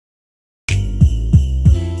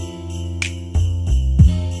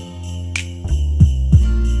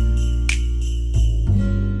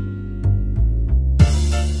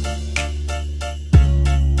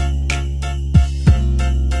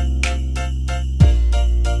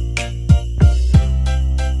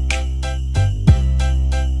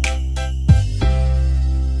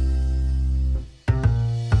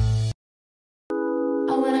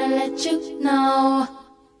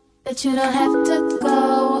But you don't have to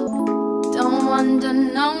go. Don't wonder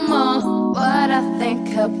no more what I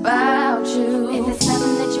think about you. If it's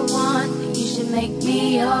something that you want, you should make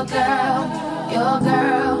me your girl, your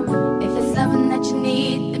girl. If it's something that you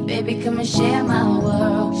need, then baby come and share my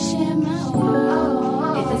world, share my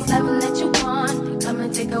world. If it's something that you want, come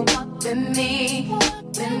and take a walk with me,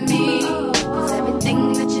 with me. Cause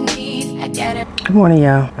everything that you need, I got it. Good morning,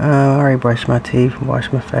 y'all. I already brushed my teeth,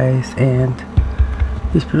 washed my face, and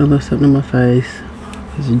just put a little something on my face.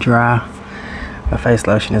 It's dry. My face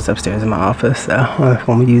lotion is upstairs in my office, so I'm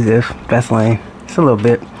gonna use this Vaseline. It's a little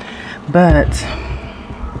bit, but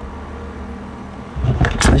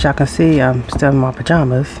as y'all can see, I'm still in my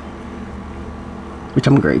pajamas, which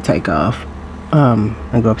I'm gonna take off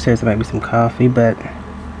and go upstairs and make me some coffee. But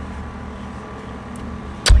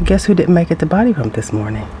guess who didn't make it to body pump this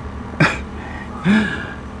morning?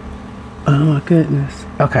 Oh my goodness.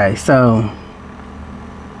 Okay, so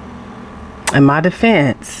in my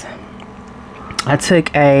defense, I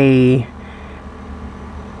took a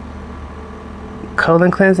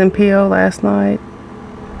colon cleansing pill last night.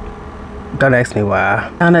 Don't ask me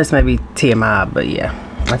why. I know it's maybe TMI, but yeah,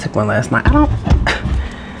 I took one last night.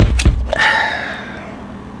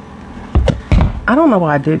 I don't know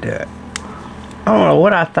why I did that. I don't know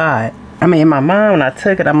what I thought. I mean, in my mind when I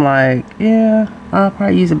took it, I'm like, yeah, I'll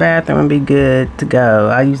probably use the bathroom and be good to go.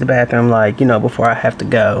 I use the bathroom, like, you know, before I have to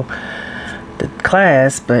go to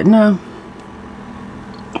class. But no,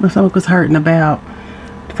 my stomach was hurting about,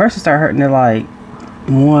 first it started hurting at like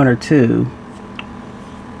 1 or 2.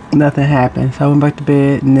 Nothing happened, so I went back to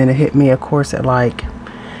bed, and then it hit me, of course, at like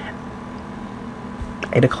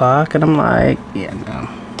 8 o'clock, and I'm like, yeah, no,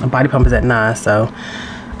 my body pump is at 9, so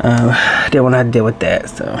didn't want to have to deal with that.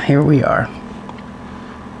 So here we are.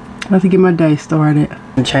 I have to get my day started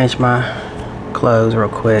and change my clothes real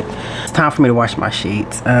quick. It's time for me to wash my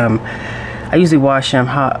sheets. I usually wash them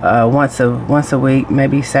once a week,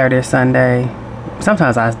 maybe Saturday or Sunday.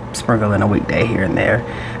 Sometimes I sprinkle in a weekday here and there.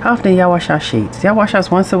 How often do y'all wash your sheets? Y'all wash yours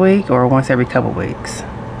once a week or once every couple weeks?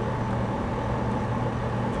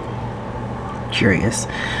 Curious.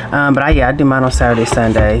 But I do mine on Saturday,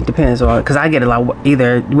 Sunday. Depends on, because I get a lot,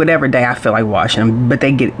 either whatever day I feel like washing them, but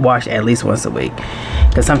they get washed at least once a week.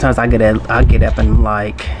 Because sometimes I get up and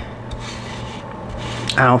like,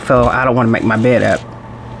 I don't want to make my bed up,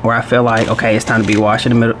 or I feel like, okay, it's time to be washed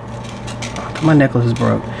in the middle. My necklace is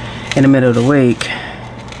broke. In the middle of the week,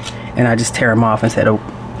 and I just tear them off instead of,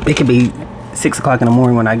 it could be 6 o'clock in the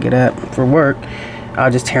morning when I get up for work. I'll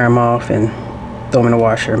just tear them off and throw them in the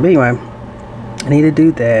washer. But anyway, I need to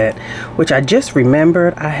do that, which I just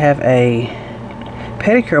remembered. I have a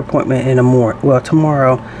pedicure appointment in the morning. Well,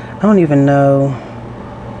 tomorrow. I don't even know.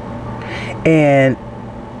 And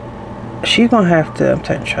she's gonna have to, I'm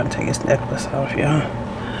trying to take this necklace off, y'all.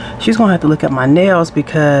 She's gonna have to look at my nails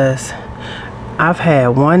because I've had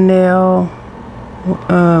one nail,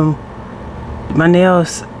 my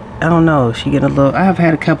nails, I don't know, she getting a little, I've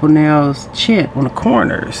had a couple nails chipped on the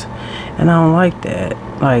corners, and I don't like that.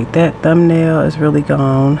 Like, that thumbnail is really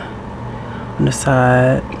gone on the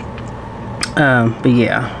side. But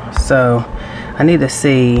yeah, so I need to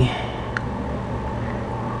see.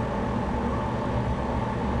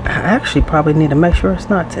 I actually probably need to make sure it's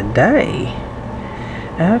not today.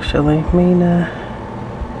 Actually, I mean,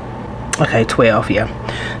 okay, 12, yeah.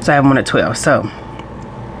 So I have one at 12. So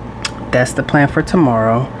that's the plan for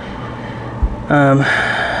tomorrow.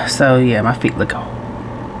 So yeah, my feet look,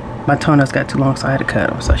 my toenails got too long, so I had to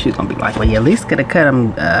cut them. So she's gonna be like, well, you at least gotta cut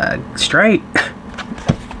them straight.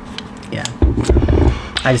 Yeah,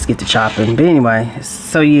 I just get to chopping. But anyway,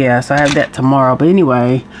 so yeah, so I have that tomorrow. But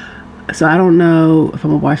anyway, so I don't know if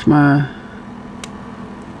I'm gonna wash my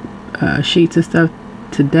sheets and stuff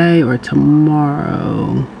today or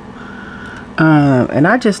tomorrow. And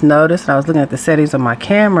I just noticed, I was looking at the settings on my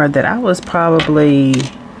camera, that I was probably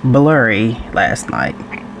blurry last night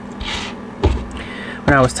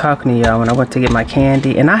when I was talking to y'all, when I went to get my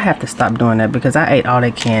candy. And I have to stop doing that because I ate all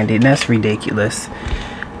that candy, and that's ridiculous.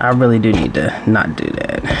 I really do need to not do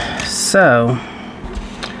that. So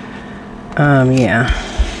yeah,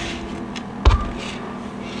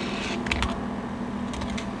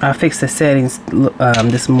 I fixed the settings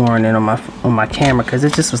this morning on my camera because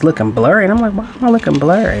it just was looking blurry, and I'm like, why am I looking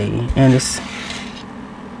blurry? And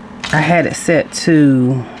I had it set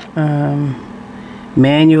to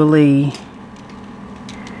manually.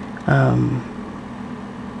 I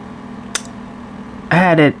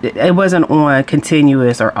had it wasn't on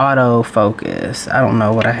continuous or auto focus. I don't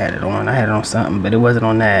know what I had it on. I had it on something, but it wasn't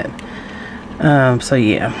on that. So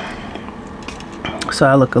yeah, so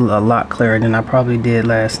I look a lot clearer than I probably did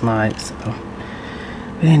last night. So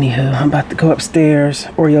But anywho, I'm about to go upstairs.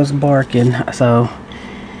 Oreo's barking, so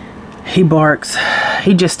he barks.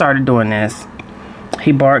 He just started doing this.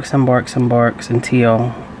 He barks and barks and barks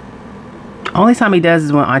until... Only time he does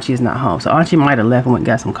is when Auntie is not home. So Auntie might have left and went and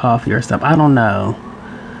got some coffee or something. I don't know.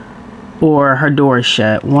 Or her door is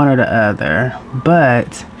shut, one or the other.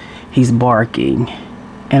 But he's barking.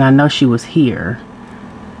 And I know she was here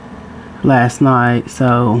last night,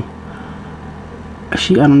 so I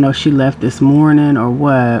don't know if she left this morning or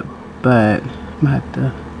what, but I'm gonna have to,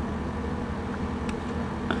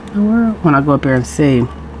 when I go up there and see.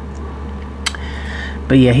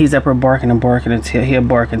 But yeah, he's up there barking and barking until he'll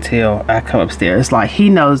bark until I come upstairs. It's like he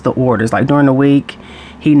knows the orders. Like during the week,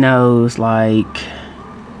 he knows, like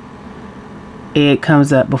Ed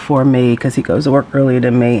comes up before me because he goes to work earlier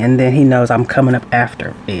than me, and then he knows I'm coming up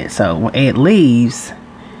after Ed. So when Ed leaves,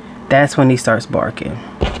 that's when he starts barking.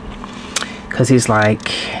 Because he's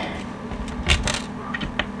like,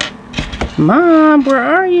 Mom, where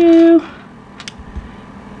are you?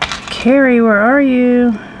 Carrie, where are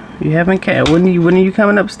you? You haven't when are you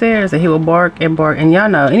coming upstairs? And he will bark and bark. And y'all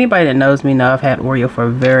know, anybody that knows me know I've had Oreo for a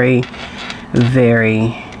very,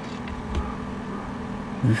 very,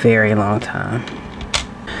 very long time.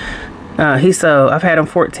 I've had him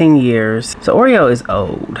 14 years. So Oreo is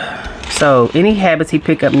old. So any habits he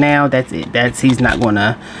pick up now, that's it. He's not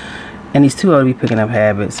gonna. And he's too old to be picking up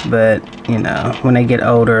habits, but you know, when they get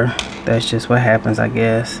older, that's just what happens, I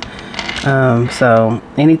guess. So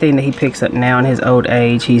anything that he picks up now in his old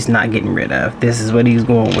age, he's not getting rid of. This is what he's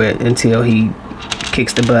going with until he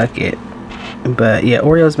kicks the bucket. But yeah,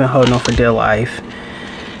 Oreo's been holding on for dear life.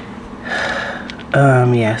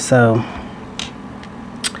 Yeah, so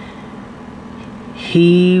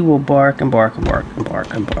he will bark and bark and bark and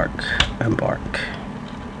bark and bark and bark.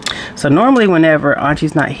 So normally whenever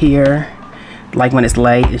Auntie's not here, like when it's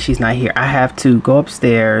late and she's not here, I have to go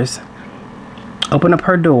upstairs, open up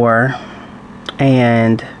her door,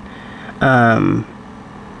 and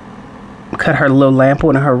cut her little lamp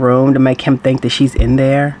on in her room to make him think that she's in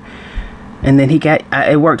there. And then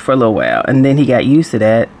it worked for a little while, and then he got used to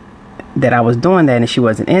that I was doing that and she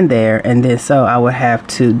wasn't in there. And then so I would have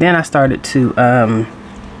to, then I started to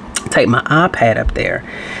take my iPad up there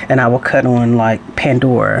and I will cut on like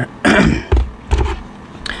Pandora.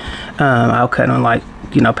 I'll cut on like,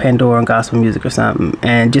 you know, Pandora and gospel music or something,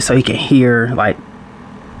 and just so he can hear like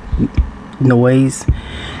noise.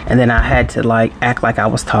 And then I had to like act like I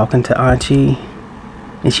was talking to Auntie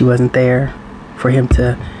and she wasn't there for him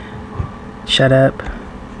to shut up.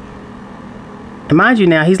 And mind you,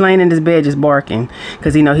 now he's laying in his bed just barking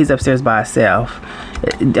because he knows he's upstairs by himself.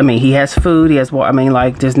 I mean, he has food, he has water. I mean,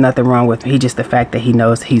 like, there's nothing wrong with him. He just the fact that he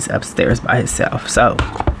knows he's upstairs by himself. So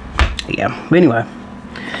yeah, but anyway,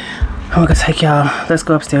 I'm gonna take y'all, let's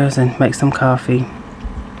go upstairs and make some coffee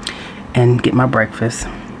and get my breakfast.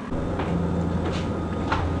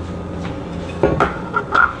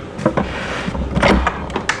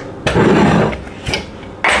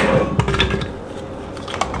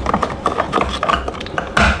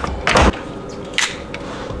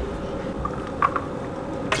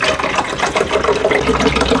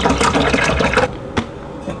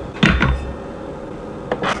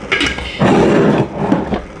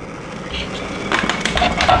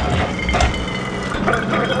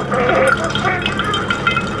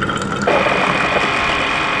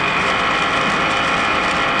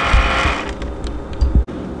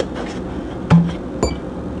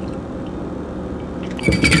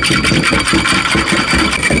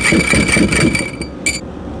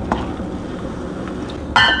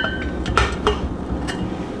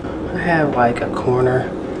 I have like a corner,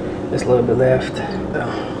 there's a little bit left, so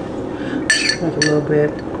like a little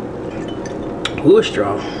bit. Ooh, it's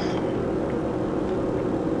strong.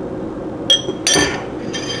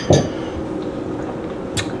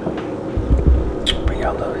 Bring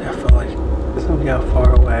y'all over here. I feel like some of y'all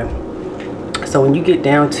far away. So when you get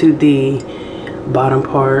down to the bottom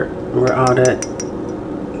part where all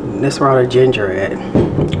that's where all the ginger at,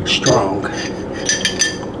 strong.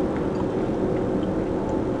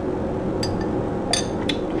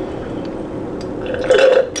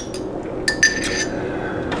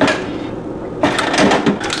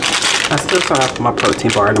 I still start off with my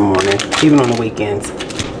protein bar in the morning, even on the weekends.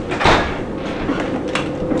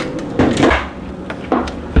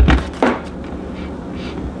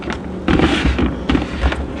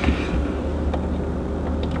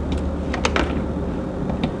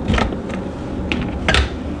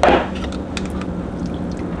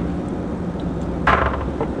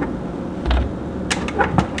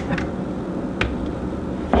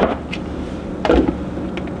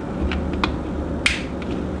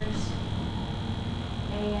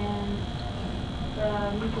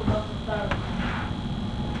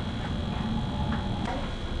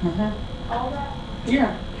 All that?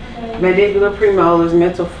 Yeah. Okay. Mandibular premolars,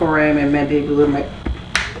 mental foramen, and mandibular.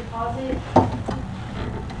 Deposit.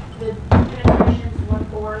 The penetration's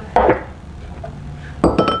 1/4.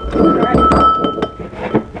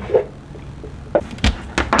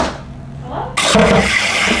 Hello?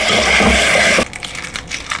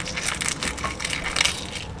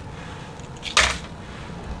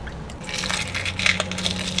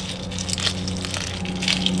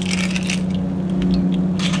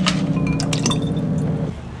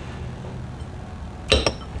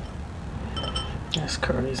 That's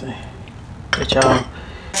crazy. But y'all.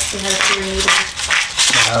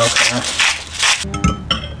 Okay.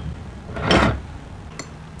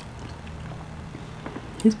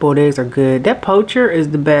 These boiled eggs are good. That poacher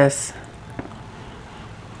is the best.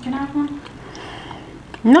 Can I have one?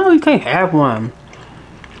 No, you can't have one.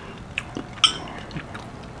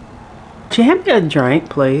 She hand me a drink,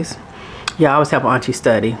 please. Yeah, I always help Auntie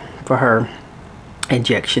study for her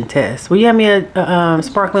injection test. Will you have me a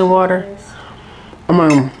sparkling water?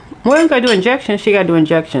 Well, you gotta do injections. She gotta do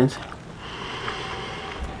injections.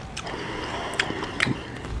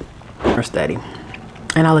 Her study.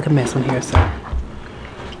 And I look a mess on here, so.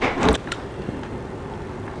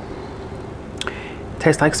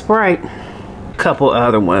 Tastes like Sprite. Couple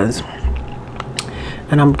other ones.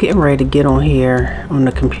 And I'm getting ready to get on here on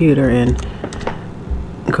the computer and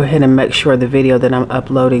go ahead and make sure the video that I'm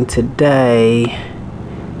uploading today.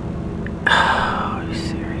 Oh, are you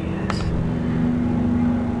serious?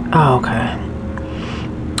 Oh, okay.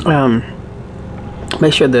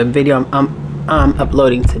 Make sure the video I'm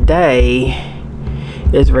uploading today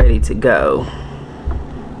is ready to go,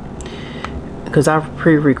 because I've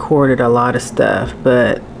pre-recorded a lot of stuff,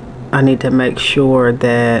 but I need to make sure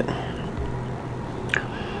that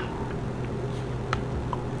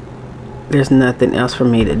there's nothing else for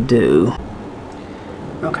me to do.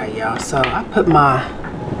 Okay, y'all, so I put my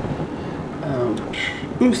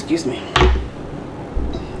excuse me,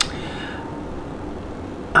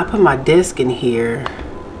 I put my disc in here,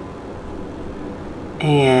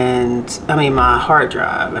 and I mean my hard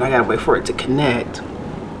drive, and I gotta wait for it to connect.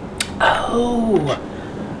 Oh,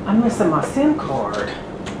 I'm missing my SIM card.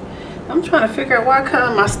 I'm trying to figure out why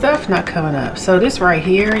my stuff not coming up. So this right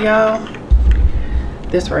here, y'all,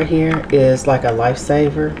 this right here is like a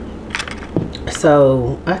lifesaver.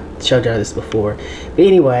 So I showed y'all this before, but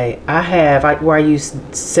anyway, I have where I use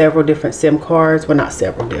several different SIM cards. Well, not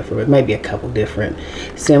several different, but maybe a couple different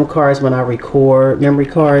SIM cards when I record, memory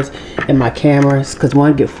cards in my cameras, because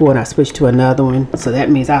one get full and I switch to another one. So that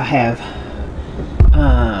means I have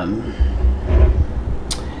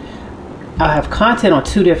content on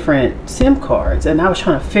 2 different SIM cards, and I was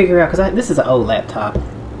trying to figure out, because this is an old laptop.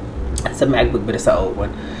 It's a MacBook, but it's an old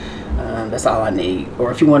one. That's all I need.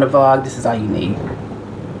 Or if you want to vlog, this is all you need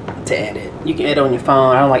to edit. You can edit on your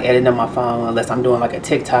phone. I don't like editing on my phone unless I'm doing like a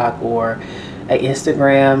TikTok or an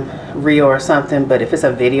Instagram reel or something. But if it's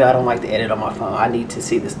a video, I don't like to edit on my phone. I need to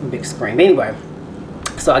see this big screen. But anyway,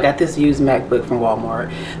 so I got this used MacBook from Walmart.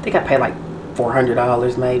 I think I paid like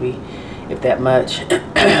 $400 maybe, if that much.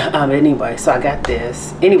 Anyway, so I got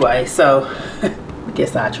this. Anyway, so get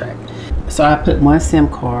sidetracked. So I put one SIM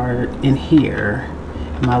card in here,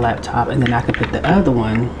 my laptop, and then I can put the other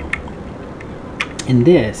one in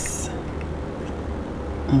this.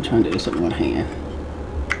 I'm trying to do this with one hand.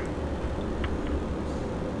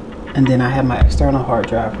 And then I have my external hard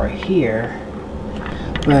drive right here,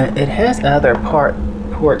 but it has other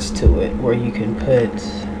ports to it where you can put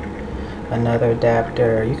another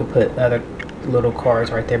adapter. You can put other little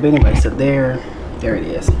cards right there. But anyway, so there it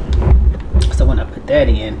is. So when I put that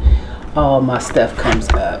in, all my stuff comes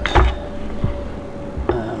up.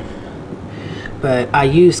 But I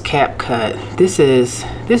use CapCut. This is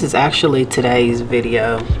actually today's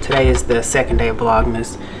video. Today is the second day of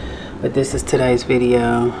Vlogmas, but this is today's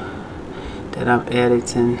video that I'm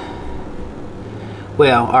editing.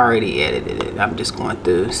 Well, I already edited it. I'm just going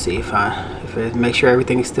through, see if it make sure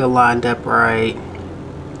everything is still lined up right.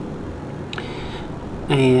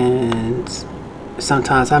 And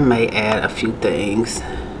sometimes I may add a few things.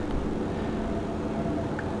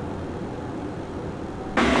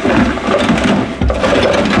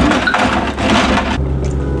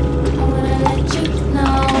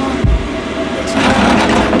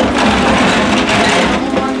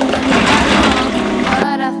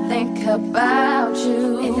 About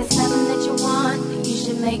you. If it's something that you want, you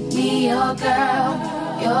should make me your girl,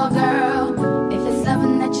 your girl. If it's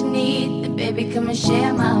something that you need, then baby come and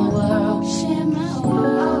share my world, share my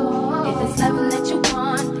world. If it's something that you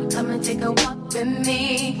want, come and take a walk with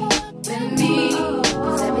me, with me.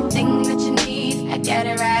 'Cause everything that you need, I got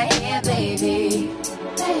it right here, baby.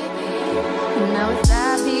 Now it's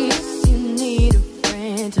obvious you need a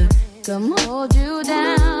friend to come hold you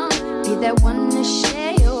down. Be that one to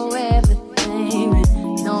share your everything when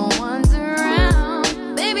no one's around.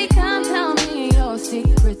 Baby, come tell me your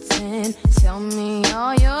secrets and tell me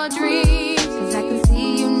all your dreams. 'Cause I can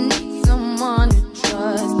see you need someone to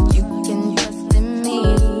trust. You can trust in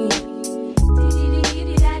me.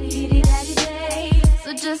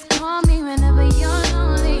 So just call me whenever you're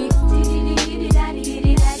lonely.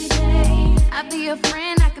 I'll be your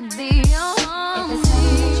friend, I could be your home. If it's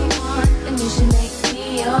something that you want, then you should make me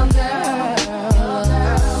your girl.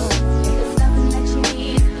 If it's something that you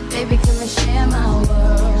need, baby, come and share my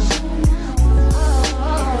world.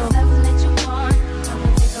 If it's something that you want, come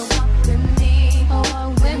and take a walk with me. A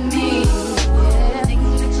walk with me. Yeah.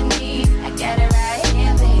 Everything that you need, I got it right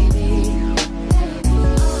here, baby.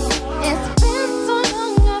 It's been so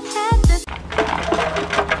long I've had this.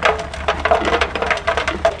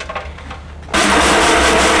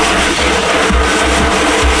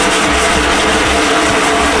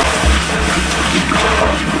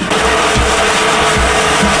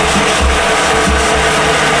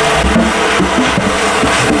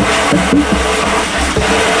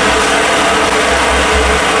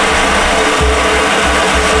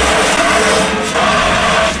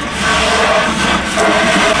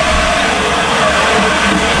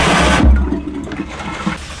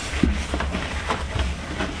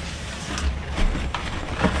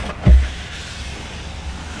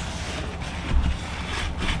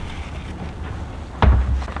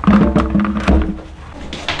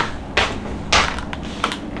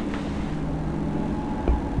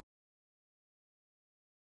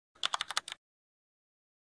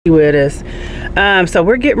 With us. So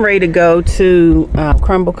we're getting ready to go to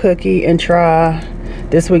Crumble Cookie and try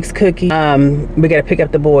this week's cookie. We got to pick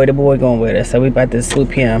up the boy going with us, so we about to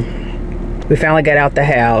swoop him. We finally got out the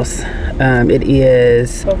house. It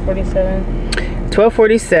is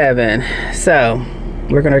 12:47. So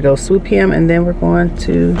we're gonna go swoop him and then we're going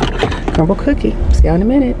to Crumble Cookie. See y'all in a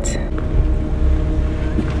minute.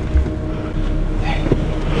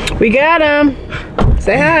 We got him.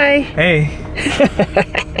 Say hi. Hey.